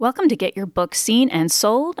Welcome to Get Your Book Seen and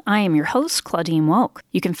Sold. I am your host, Claudine Wolk.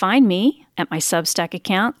 You can find me at my Substack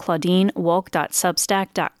account,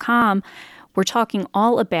 claudinewolk.substack.com. We're talking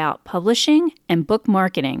all about publishing and book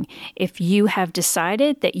marketing. If you have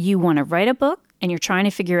decided that you want to write a book and you're trying to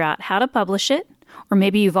figure out how to publish it, or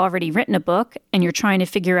maybe you've already written a book and you're trying to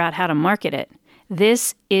figure out how to market it,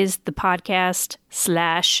 this is the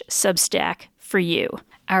podcast/Substack for you.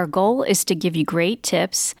 Our goal is to give you great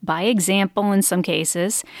tips, by example in some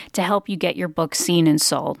cases, to help you get your book seen and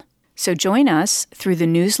sold. So join us through the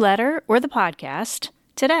newsletter or the podcast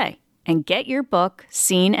today and get your book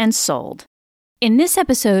seen and sold. In this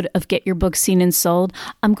episode of Get Your Book Seen and Sold,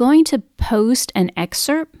 I'm going to post an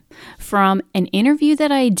excerpt from an interview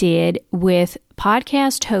that I did with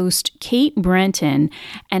podcast host Kate Brenton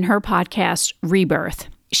and her podcast Rebirth.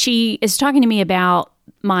 She is talking to me about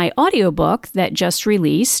my audiobook that just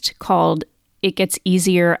released called It Gets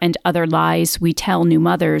Easier and Other Lies We Tell New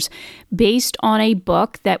Mothers, based on a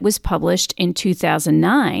book that was published in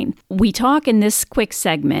 2009. We talk in this quick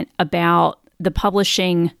segment about the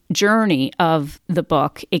publishing journey of the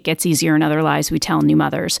book, It Gets Easier and Other Lies We Tell New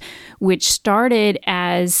Mothers, which started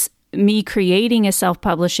as me creating a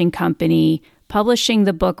self-publishing company, publishing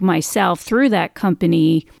the book myself through that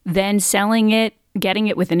company, then selling it, getting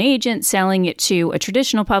it with an agent, selling it to a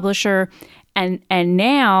traditional publisher, and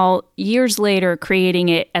now, years later, creating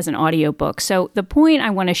it as an audiobook. So the point I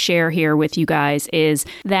want to share here with you guys is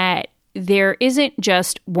that there isn't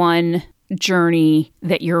just one journey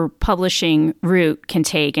that your publishing route can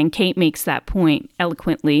take, and Kate makes that point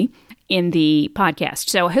eloquently in the podcast.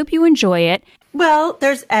 So I hope you enjoy it. Well,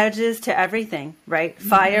 there's edges to everything, right? Mm-hmm.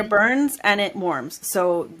 Fire burns and it warms.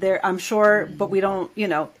 So there, I'm sure, but we don't,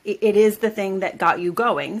 it is the thing that got you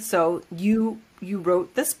going. So you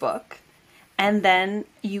wrote this book, and then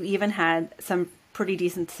you even had some pretty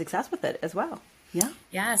decent success with it as well. Yeah.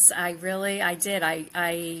 Yes, I did.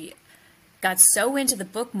 I got so into the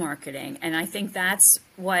book marketing, and I think that's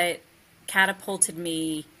what catapulted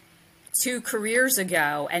me 2 careers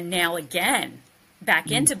ago, and now again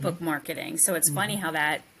back into book marketing. So it's funny how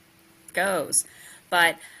that goes.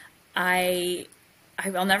 But I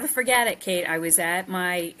will never forget it, Kate. I was at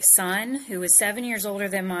my son, who was 7 years older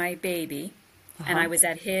than my baby, and I was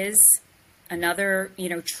at another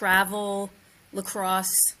travel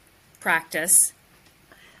lacrosse practice.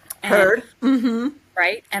 Heard.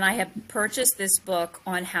 Right? And I had purchased this book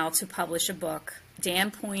on how to publish a book,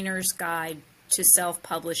 Dan Pointer's Guide to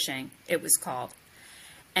Self-Publishing, it was called.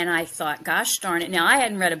 And I thought, gosh darn it. Now, I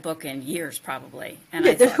hadn't read a book in years, probably. And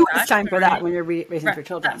I thought, who has time for that when you're raising 3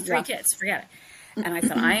 children? 3 kids, forget it. And I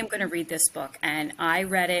thought, I am going to read this book. And I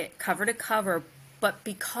read it cover to cover. But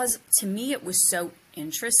because, to me, it was so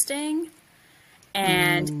interesting,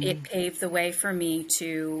 and it paved the way for me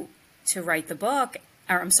to write the book,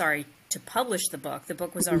 to publish the book. The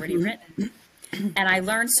book was already written. And I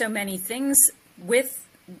learned so many things with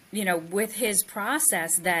his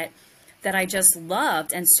process that I just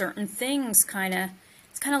loved, and certain things it's kind of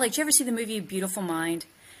like, did you ever see the movie Beautiful Mind?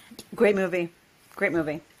 Great movie.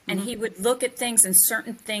 And he would look at things, and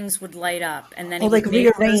certain things would light up, and then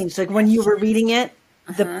rearrange. Like when you were reading it,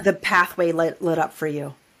 the pathway lit up for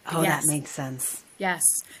you. Oh, yes. That makes sense. Yes.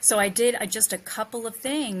 So I did just a couple of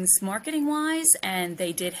things marketing wise, and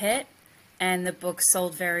they did hit, and the book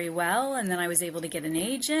sold very well. And then I was able to get an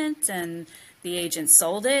agent, and the agent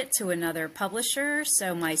sold it to another publisher.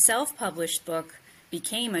 So my self-published book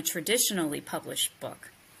became a traditionally published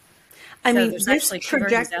book. There's actually 2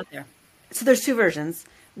 versions out there. So there's 2 versions,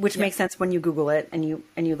 which makes sense when you Google it and you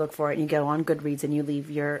look for it, and you go on Goodreads and you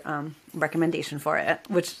leave your recommendation for it,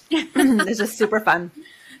 which is just super fun.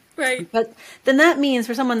 Right. But then that means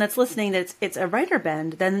for someone that's listening that it's a writer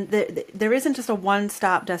bend, then there isn't just a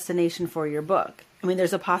one-stop destination for your book. I mean,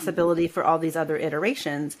 there's a possibility for all these other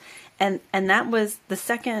iterations. And that was the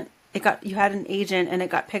second you had an agent and it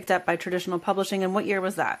got picked up by traditional publishing. And what year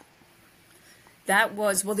was that? That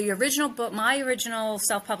was, the original book, my original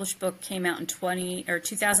self-published book came out in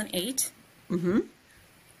 2008. Mm-hmm.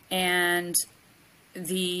 And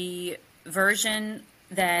the version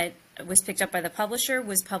that was picked up by the publisher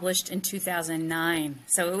was published in 2009.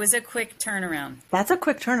 So it was a quick turnaround. That's a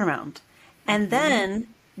quick turnaround. And then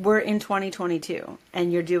we're in 2022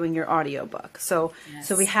 and you're doing your audiobook. So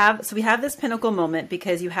we have this pinnacle moment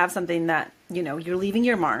because you have something that, you're leaving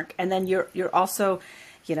your mark, and then you're also,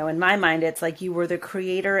 in my mind, it's like you were the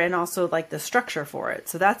creator and also like the structure for it.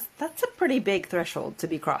 So that's a pretty big threshold to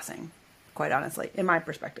be crossing, quite honestly, in my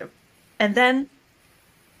perspective. And then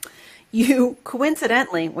you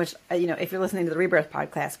coincidentally, which, if you're listening to the Rebirth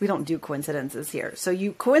podcast, we don't do coincidences here. So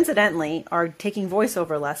you coincidentally are taking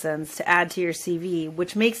voiceover lessons to add to your CV,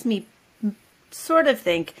 which makes me sort of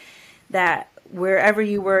think that wherever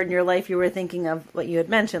you were in your life, you were thinking of what you had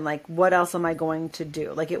mentioned, like, what else am I going to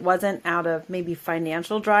do? Like, it wasn't out of maybe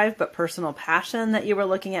financial drive, but personal passion that you were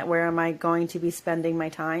looking at, where am I going to be spending my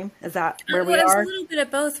time? Is that where we are? It's a little bit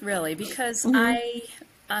of both, really, because I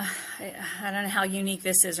don't know how unique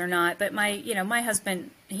this is or not, but my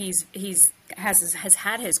husband, has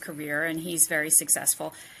had his career and he's very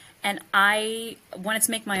successsual, and I wanted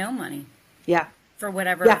to make my own money. Yeah. For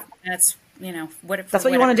whatever that's that's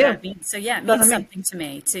what you want to do. So it means something to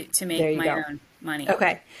me to make my own money.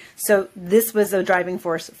 Okay. So this was a driving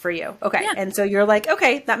force for you. Okay. Yeah. And so you're like,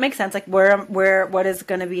 okay, that makes sense. Like what is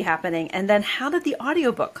going to be happening? And then how did the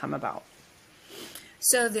audiobook come about?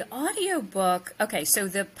 So the audiobook, so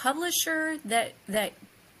the publisher that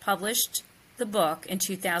published the book in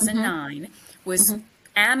 2009 was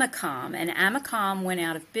Amicom, and Amicom went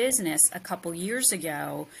out of business a couple years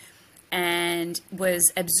ago and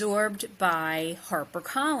was absorbed by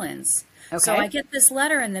HarperCollins. Okay. So I get this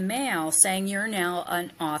letter in the mail saying you're now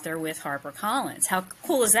an author with HarperCollins. How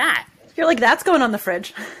cool is that? You're like, that's going on the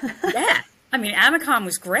fridge. Yeah. I mean, Amicom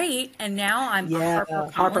was great, and now I'm a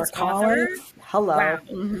HarperCollins author. Hello. Wow.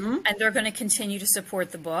 And they're going to continue to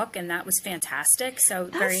support the book, and that was fantastic. So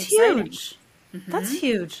that's very exciting. Huge. That's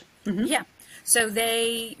huge. Yeah. So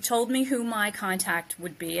they told me who my contact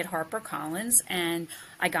would be at HarperCollins, and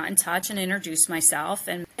I got in touch and introduced myself.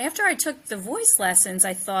 And after I took the voice lessons,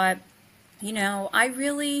 I thought, I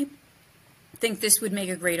really think this would make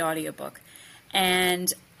a great audiobook.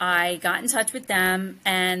 And I got in touch with them,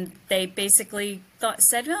 and they basically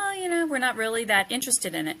said, well, we're not really that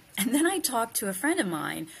interested in it. And then I talked to a friend of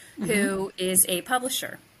mine who is a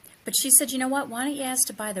publisher. But she said, you know what, why don't you ask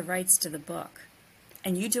to buy the rights to the book?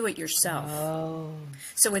 And you do it yourself. Oh.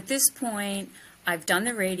 So at this point, I've done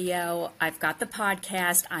the radio, I've got the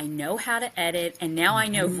podcast, I know how to edit, and now I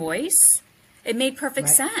know voice. It made perfect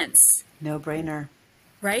sense. No brainer.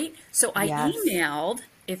 Right? So I emailed,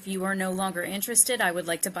 if you are no longer interested, I would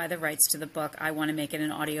like to buy the rights to the book. I want to make it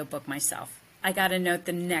an audiobook myself. I got a note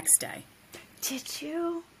the next day. Did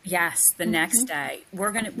you? Yes, the next day. We're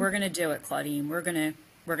gonna do it, Claudine. We're gonna.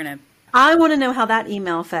 I want to know how that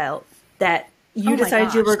email felt. That you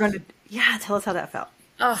decided you were going to. Yeah, tell us how that felt.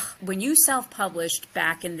 When you self-published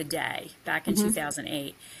back in the day, back in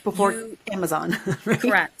 2008. Before Amazon. Right?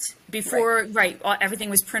 Correct. Before, everything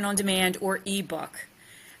was print on demand or ebook.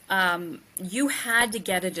 You had to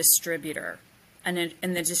get a distributor. And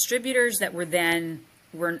the distributors that were then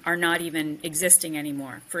are not even existing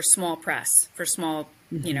anymore for small press, for small,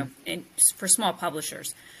 for small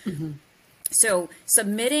publishers. So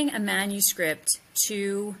submitting a manuscript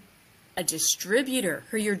to a distributor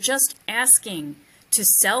who you're just asking to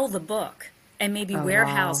sell the book and maybe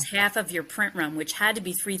warehouse half of your print run, which had to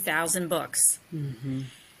be 3,000 books.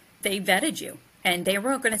 They vetted you, and they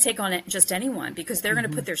weren't going to take on it just anyone, because they're going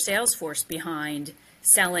to put their sales force behind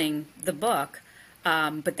selling the book.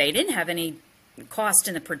 But they didn't have any cost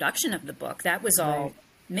in the production of the book. That was all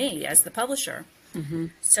me as the publisher.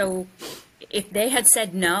 So if they had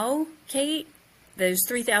said no, Kate, those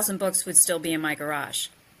 3,000 books would still be in my garage.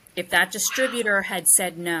 If that distributor had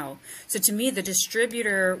said no. So to me, the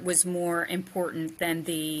distributor was more important than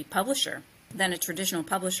the publisher, than a traditional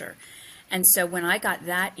publisher. And so when I got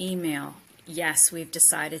that email, yes, we've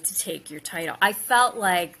decided to take your title. I felt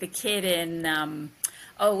like the kid in,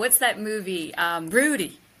 what's that movie?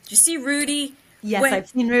 Rudy. Did you see Rudy? Yes, I've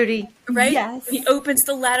seen Rudy. Right? Yes. He opens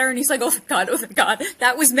the letter and he's like, oh my God,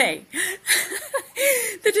 that was me.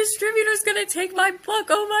 The distributor's going to take my book.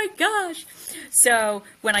 Oh my gosh. So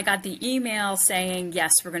when I got the email saying,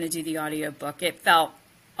 yes, we're going to do the audiobook, it felt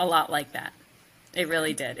a lot like that. It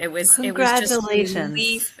really did. It was just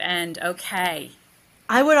relief and okay.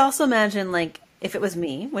 I would also imagine, like, if it was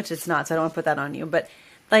me, which it's not, so I don't want to put that on you, but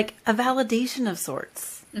like a validation of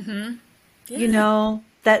sorts. Yeah.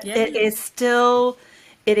 That it is still,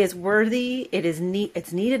 it is worthy,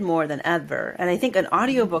 it's needed more than ever. And I think an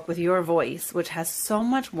audiobook with your voice, which has so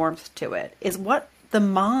much warmth to it, is what the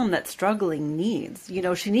mom that's struggling needs.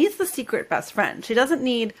 She needs the secret best friend. She doesn't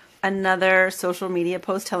need another social media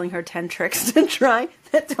post telling her 10 tricks to try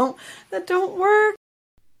that don't work.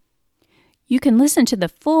 You can listen to the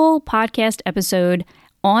full podcast episode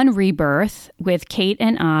on Rebirth with Kate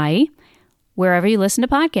and I, wherever you listen to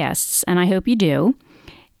podcasts, and I hope you do.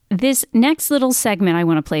 This next little segment I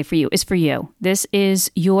want to play for you is for you. This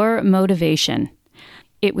is your motivation.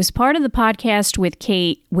 It was part of the podcast with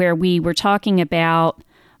Kate where we were talking about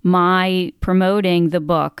my promoting the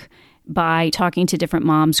book by talking to different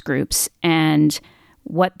moms groups and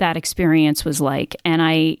what that experience was like. And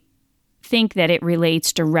I think that it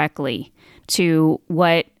relates directly to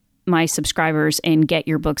what my subscribers in Get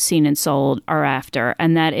Your Book Seen and Sold are after,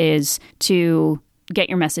 and that is to get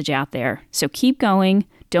your message out there. So keep going,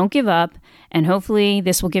 don't give up, and hopefully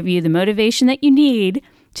this will give you the motivation that you need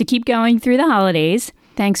to keep going through the holidays.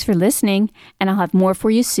 Thanks for listening, and I'll have more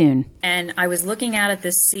for you soon. And I was looking out at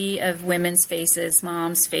this sea of women's faces,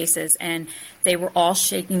 moms' faces, and they were all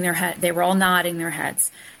shaking their head. They were all nodding their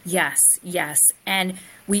heads. Yes, yes. And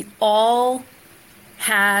we all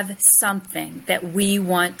have something that we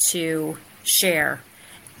want to share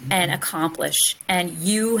and accomplish. And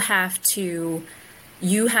you have to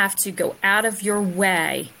go out of your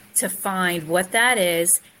way to find what that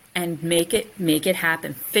is and make it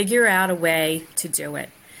happen. Figure out a way to do it,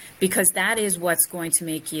 because that is what's going to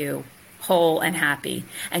make you whole and happy.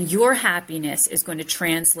 And your happiness is going to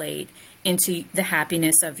translate into the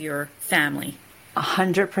happiness of your family.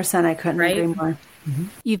 100%. I couldn't agree more. Mm-hmm.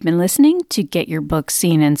 You've been listening to Get Your Book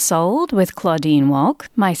Seen and Sold with Claudine Wolk.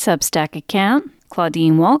 My Substack account,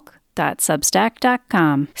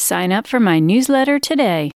 claudinewolk.substack.com. Sign up for my newsletter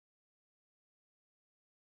today.